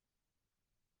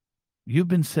 You've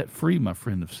been set free, my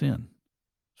friend, of sin.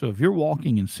 So if you're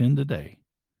walking in sin today,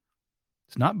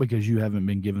 it's not because you haven't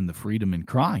been given the freedom in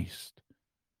Christ.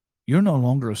 You're no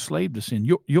longer a slave to sin.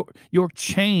 Your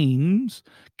chains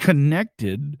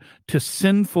connected to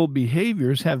sinful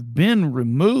behaviors have been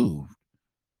removed.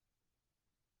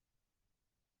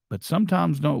 But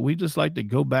sometimes we just like to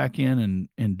go back in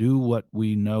and do what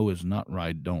we know is not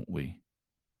right, don't we?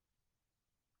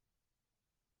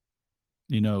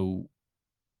 You know,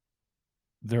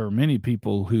 there are many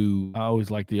people who, I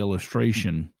always like the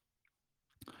illustration.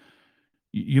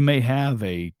 You may have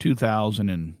a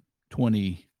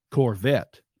 2020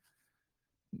 Corvette,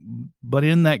 but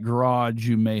in that garage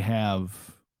you may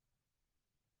have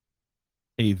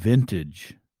a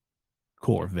vintage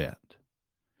Corvette.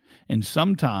 And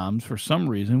sometimes, for some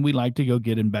reason, we like to go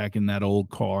get back in that old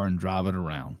car and drive it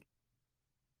around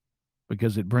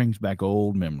because it brings back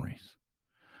old memories.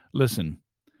 Listen,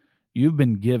 you've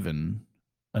been given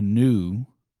a new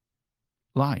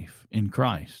life in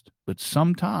Christ, but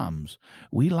sometimes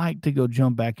we like to go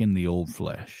jump back in the old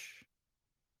flesh.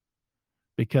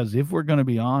 Because if we're going to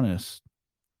be honest,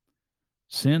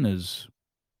 sin is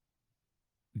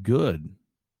good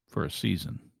for a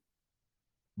season,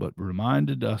 but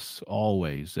reminded us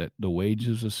always that the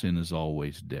wages of sin is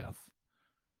always death.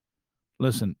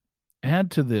 Listen, add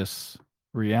to this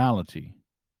reality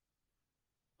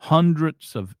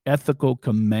hundreds of ethical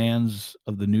commands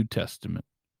of the New Testament.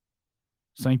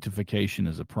 Sanctification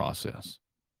is a process.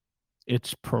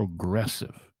 It's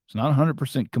progressive. It's not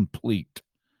 100% complete.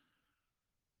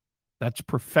 That's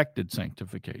perfected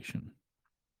sanctification.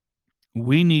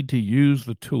 We need to use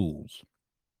the tools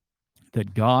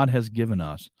that God has given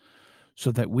us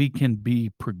so that we can be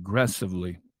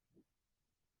progressively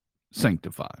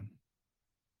sanctified.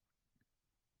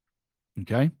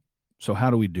 Okay? So how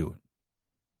do we do it?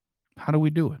 How do we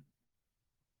do it?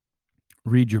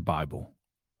 Read your Bible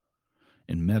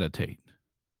and meditate.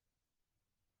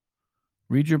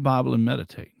 Read your Bible and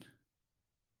meditate.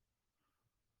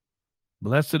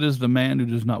 Blessed is the man who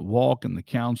does not walk in the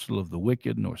counsel of the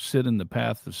wicked, nor sit in the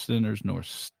path of sinners, nor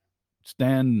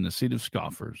stand in the seat of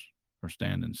scoffers, or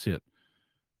stand and sit.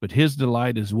 But his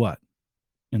delight is what?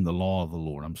 In the law of the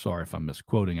Lord. I'm sorry if I'm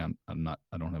misquoting. I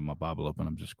don't have my Bible open.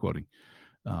 I'm just quoting.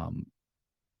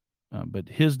 But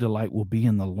his delight will be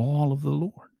in the law of the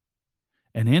Lord.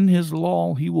 And in his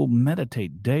law, he will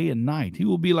meditate day and night. He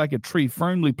will be like a tree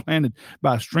firmly planted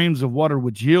by streams of water,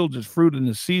 which yields its fruit in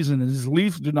the season, and his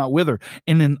leaves do not wither.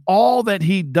 And in all that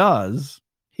he does,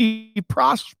 he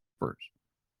prospers.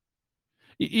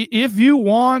 If you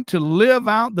want to live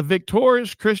out the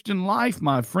victorious Christian life,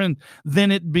 my friend,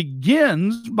 then it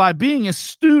begins by being a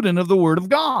student of the Word of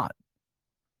God.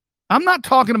 I'm not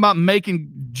talking about making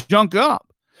junk up.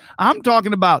 I'm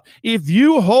talking about if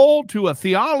you hold to a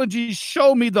theology,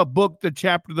 show me the book, the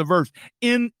chapter, the verse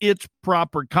in its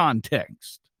proper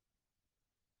context.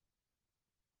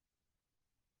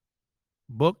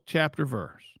 Book, chapter,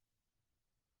 verse.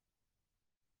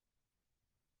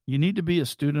 You need to be a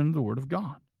student of the Word of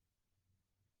God.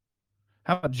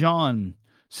 How about John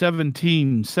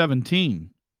 17:17?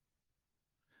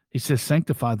 He says,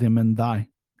 sanctify them in thy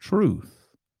truth.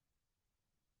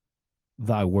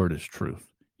 Thy word is truth.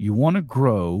 You want to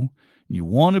grow, you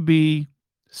want to be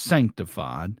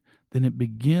sanctified, then it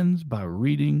begins by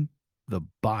reading the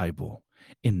Bible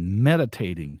and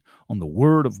meditating on the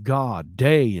Word of God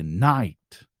day and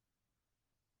night.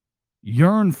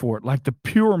 Yearn for it like the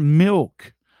pure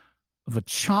milk of a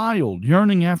child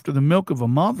yearning after the milk of a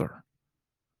mother.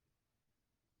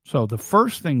 So the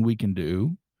first thing we can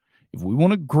do, if we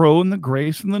want to grow in the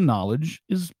grace and the knowledge,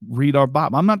 is read our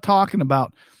Bible. I'm not talking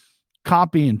about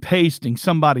copy and pasting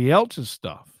somebody else's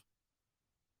stuff.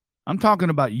 I'm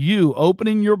talking about you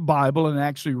opening your Bible and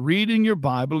actually reading your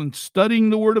Bible and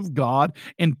studying the Word of God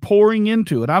and pouring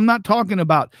into it. I'm not talking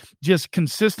about just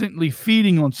consistently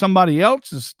feeding on somebody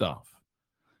else's stuff.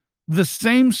 The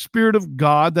same Spirit of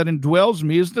God that indwells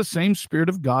me is the same Spirit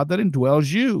of God that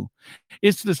indwells you.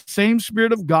 It's the same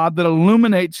Spirit of God that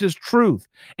illuminates His truth.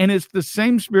 And it's the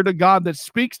same Spirit of God that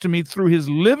speaks to me through His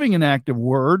living and active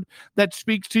Word that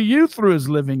speaks to you through His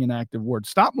living and active Word.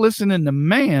 Stop listening to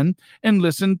man and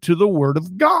listen to the Word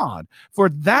of God, for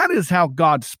that is how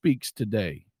God speaks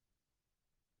today.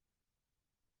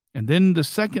 And then the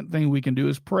second thing we can do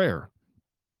is prayer.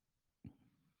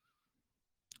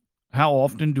 How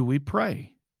often do we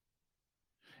pray?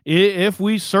 If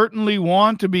we certainly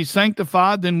want to be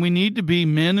sanctified, then we need to be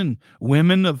men and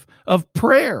women of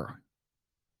prayer.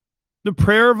 The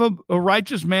prayer of a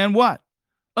righteous man, what?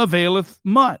 Availeth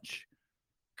much,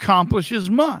 accomplishes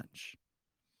much.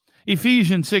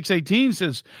 Ephesians 6:18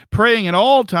 says, praying at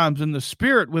all times in the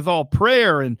Spirit with all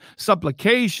prayer and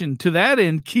supplication. To that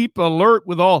end, keep alert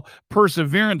with all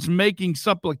perseverance, making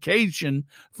supplication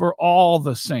for all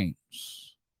the saints.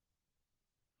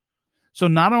 So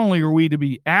not only are we to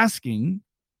be asking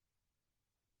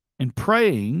and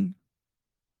praying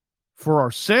for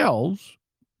ourselves,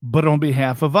 but on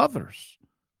behalf of others.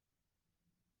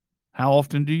 How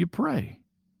often do you pray?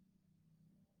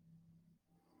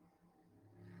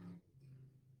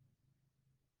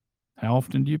 How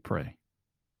often do you pray?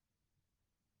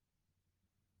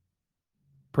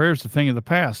 Prayer is the thing of the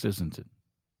past, isn't it?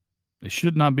 It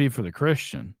should not be for the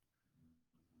Christian.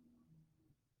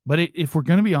 But if we're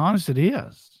going to be honest, it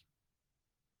is.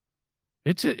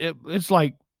 It's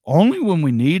like only when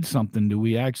we need something do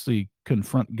we actually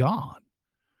confront God,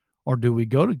 or do we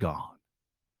go to God.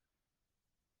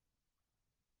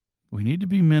 We need to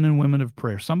be men and women of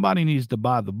prayer. Somebody needs to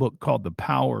buy the book called The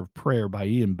Power of Prayer by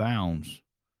Ian Bounds.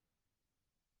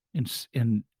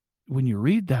 And when you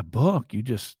read that book, you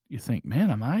think, man,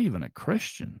 am I even a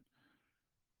Christian?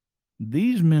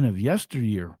 These men of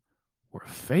yesteryear were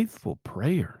faithful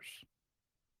prayers.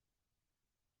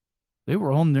 They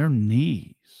were on their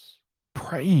knees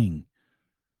praying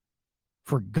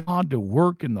for God to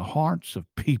work in the hearts of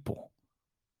people.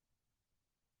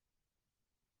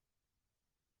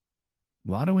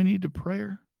 Why do we need to pray?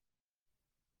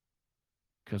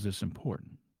 Because it's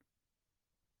important.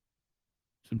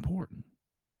 It's important.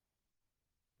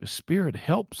 The Spirit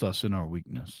helps us in our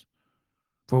weakness.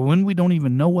 For when we don't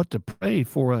even know what to pray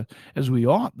for as we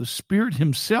ought, the Spirit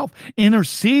Himself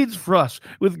intercedes for us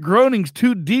with groanings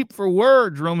too deep for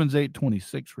words, Romans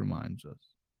 8:26 reminds us.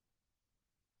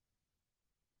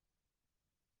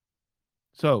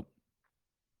 So,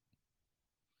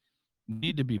 We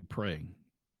need to be praying.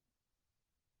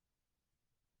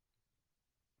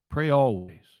 Pray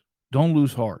always. Don't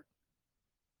lose heart.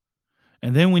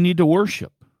 And then we need to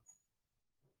worship.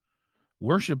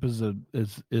 Worship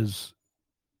is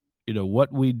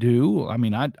what we do. I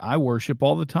mean, I worship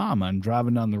all the time. I'm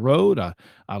driving down the road.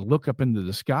 I look up into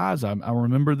the skies. I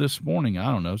remember this morning,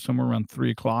 I don't know, somewhere around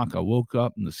 3:00, I woke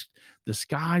up and the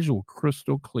skies were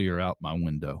crystal clear out my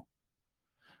window.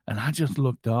 And I just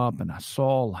looked up and I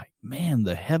saw, like, man,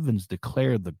 the heavens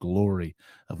declare the glory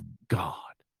of God,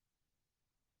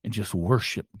 and just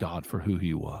worship God for who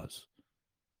he was.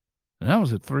 And that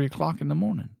was at 3:00 in the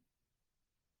morning.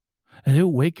 And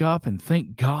he'll wake up and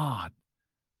thank God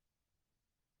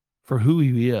for who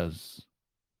he is.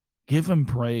 Give him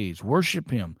praise, worship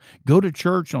him, go to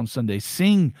church on Sunday,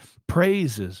 sing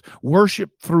praises,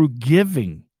 worship through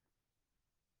giving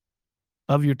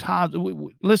of your tithes.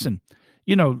 Listen,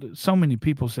 so many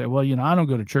people say, well, I don't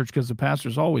go to church because the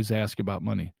pastors always ask about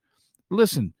money.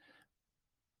 Listen,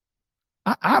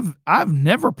 I've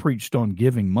never preached on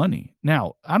giving money.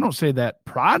 Now, I don't say that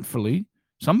pridefully.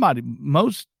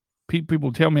 Most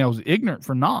people tell me I was ignorant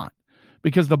for not,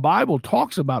 because the Bible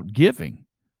talks about giving.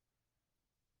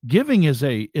 Giving is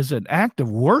an act of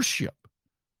worship,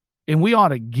 and we ought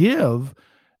to give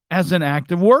as an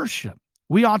act of worship.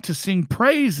 We ought to sing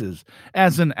praises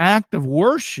as an act of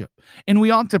worship, and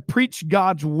we ought to preach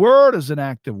God's word as an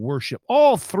act of worship.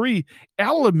 All three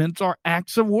elements are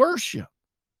acts of worship.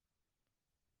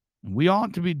 We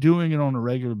ought to be doing it on a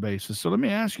regular basis. So let me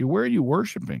ask you, where are you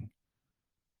worshiping?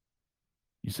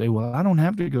 You say, well, I don't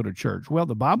have to go to church. Well,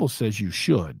 the Bible says you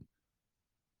should.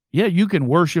 Yeah, you can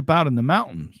worship out in the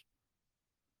mountains.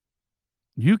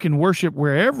 You can worship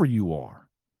wherever you are.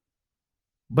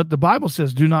 But the Bible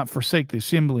says, do not forsake the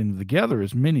assembling together,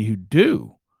 as many who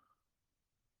do.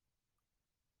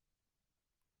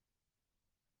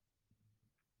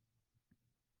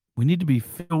 We need to be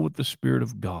filled with the Spirit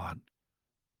of God.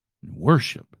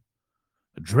 Worship,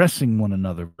 addressing one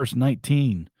another. Verse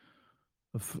 19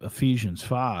 of Ephesians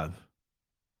 5.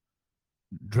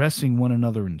 Addressing one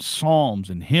another in psalms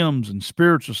and hymns and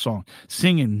spiritual songs,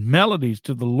 singing melodies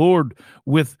to the Lord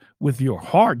with your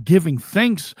heart, giving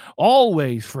thanks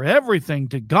always for everything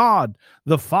to God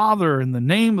the Father in the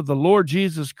name of the Lord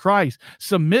Jesus Christ,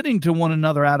 submitting to one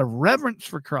another out of reverence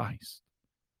for Christ.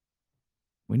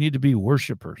 We need to be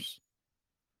worshipers.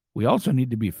 We also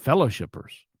need to be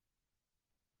fellowshippers.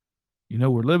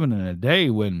 We're living in a day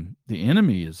when the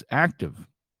enemy is active.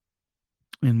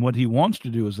 And what he wants to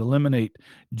do is eliminate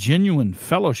genuine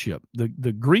fellowship.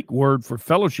 The Greek word for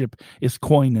fellowship is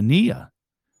koinonia.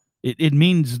 It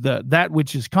means that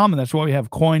which is common. That's why we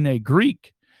have Koine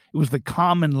Greek. It was the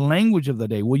common language of the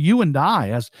day. Well, you and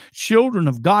I, as children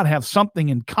of God, have something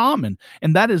in common,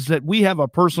 and that is that we have a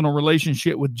personal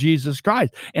relationship with Jesus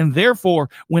Christ. And therefore,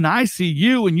 when I see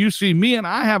you and you see me and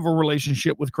I have a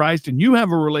relationship with Christ and you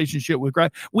have a relationship with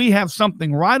Christ, we have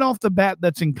something right off the bat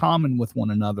that's in common with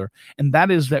one another, and that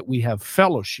is that we have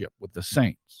fellowship with the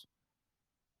saints.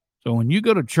 So when you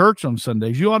go to church on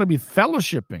Sundays, you ought to be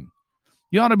fellowshipping.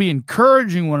 You ought to be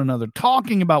encouraging one another,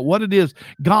 talking about what it is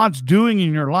God's doing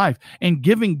in your life, and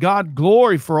giving God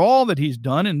glory for all that he's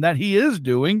done and that he is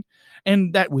doing,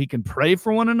 and that we can pray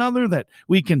for one another, that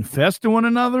we confess to one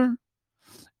another.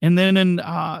 And then in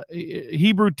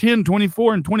Hebrew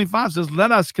 10:24 and 25 says,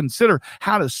 let us consider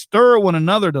how to stir one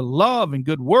another to love and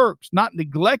good works, not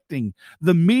neglecting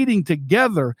the meeting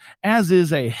together, as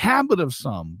is a habit of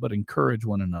some, but encourage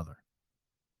one another.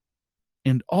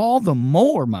 And all the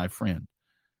more, my friend,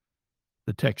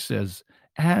 the text says,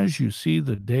 as you see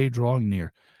the day drawing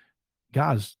near.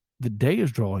 Guys, the day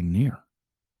is drawing near.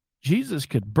 Jesus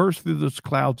could burst through those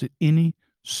clouds at any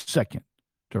second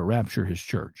to rapture his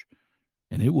church,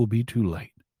 and it will be too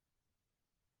late.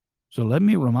 So let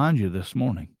me remind you this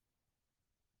morning,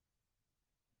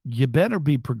 you better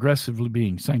be progressively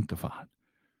being sanctified.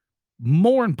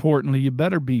 More importantly, you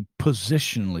better be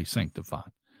positionally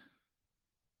sanctified.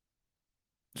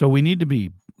 So we need to be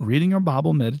reading our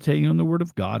Bible, meditating on the Word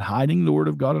of God, hiding the Word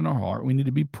of God in our heart. We need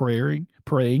to be praying,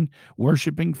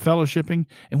 worshiping, fellowshipping,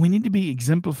 and we need to be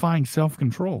exemplifying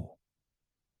self-control.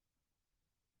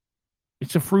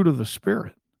 It's a fruit of the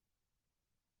Spirit.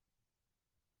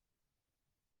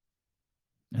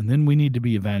 And then we need to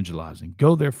be evangelizing.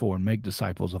 Go therefore and make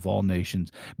disciples of all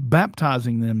nations,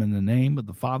 baptizing them in the name of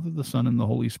the Father, the Son, and the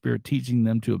Holy Spirit, teaching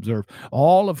them to observe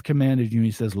all I've commanded you.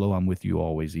 He says, lo, I'm with you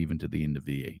always, even to the end of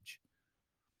the age.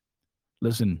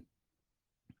 Listen,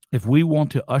 if we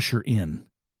want to usher in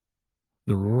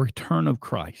the return of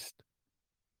Christ,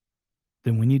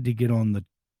 then we need to get on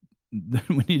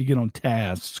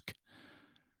task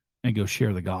and go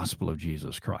share the gospel of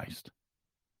Jesus Christ.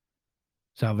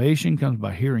 Salvation comes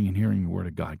by hearing and hearing the word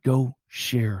of God. Go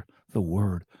share the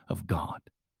word of God.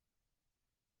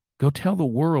 Go tell the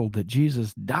world that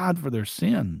Jesus died for their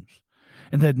sins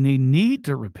and that they need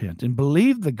to repent and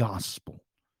believe the gospel.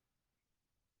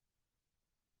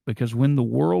 Because when the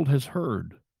world has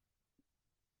heard,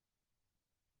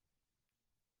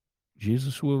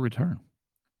 Jesus will return.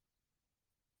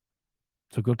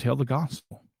 So go tell the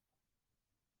gospel.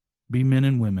 Be men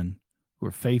and women who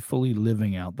are faithfully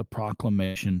living out the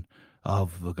proclamation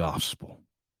of the gospel.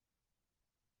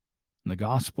 And the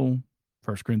gospel,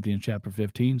 1 Corinthians chapter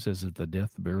 15 says that the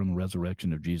death, the burial, and the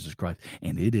resurrection of Jesus Christ,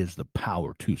 and it is the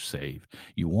power to save.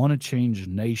 You want to change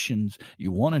nations,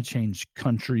 you want to change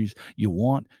countries, you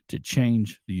want to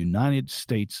change the United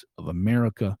States of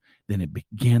America, then it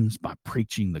begins by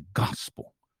preaching the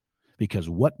gospel. Because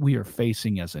what we are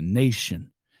facing as a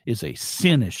nation is a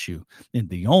sin issue, and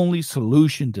the only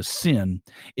solution to sin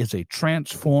is a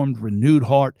transformed, renewed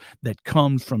heart that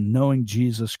comes from knowing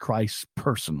Jesus Christ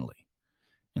personally.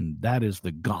 And that is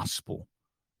the gospel,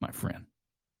 my friend.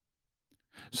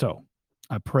 So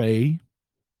I pray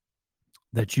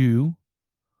that you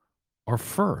are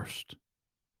first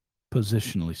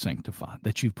positionally sanctified,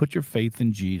 that you've put your faith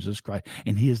in Jesus Christ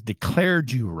and he has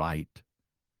declared you right.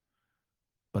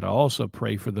 But I also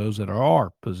pray for those that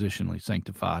are positionally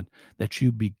sanctified, that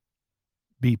you be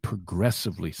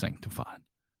progressively sanctified,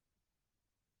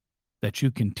 that you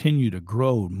continue to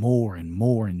grow more and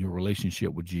more in your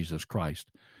relationship with Jesus Christ.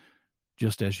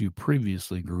 Just as you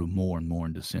previously grew more and more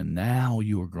into sin, now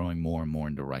you are growing more and more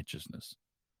into righteousness.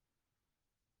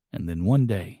 And then one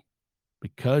day,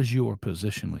 because you are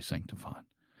positionally sanctified,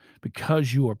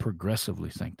 because you are progressively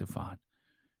sanctified,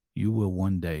 you will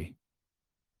one day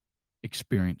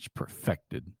experience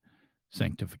perfected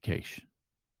sanctification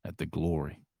at the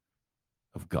glory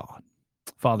of God.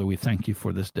 Father, we thank you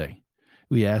for this day.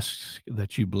 We ask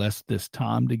that you bless this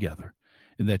time together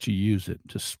and that you use it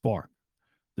to spark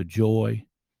the joy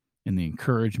and the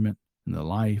encouragement and the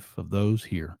life of those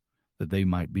here, that they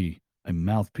might be a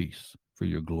mouthpiece for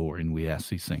your glory. And we ask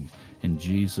these things in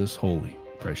Jesus' holy,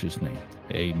 precious name.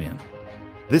 Amen.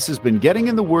 This has been Getting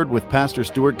in the Word with Pastor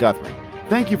Stuart Guthrie.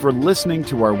 Thank you for listening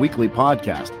to our weekly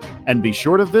podcast. And be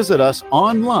sure to visit us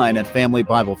online at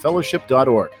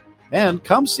FamilyBibleFellowship.org. And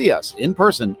come see us in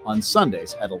person on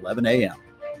Sundays at 11 a.m.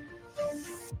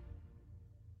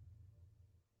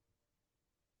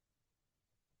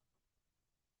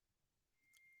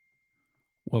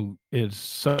 Well, it's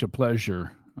such a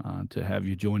pleasure to have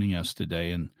you joining us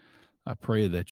today, and I pray that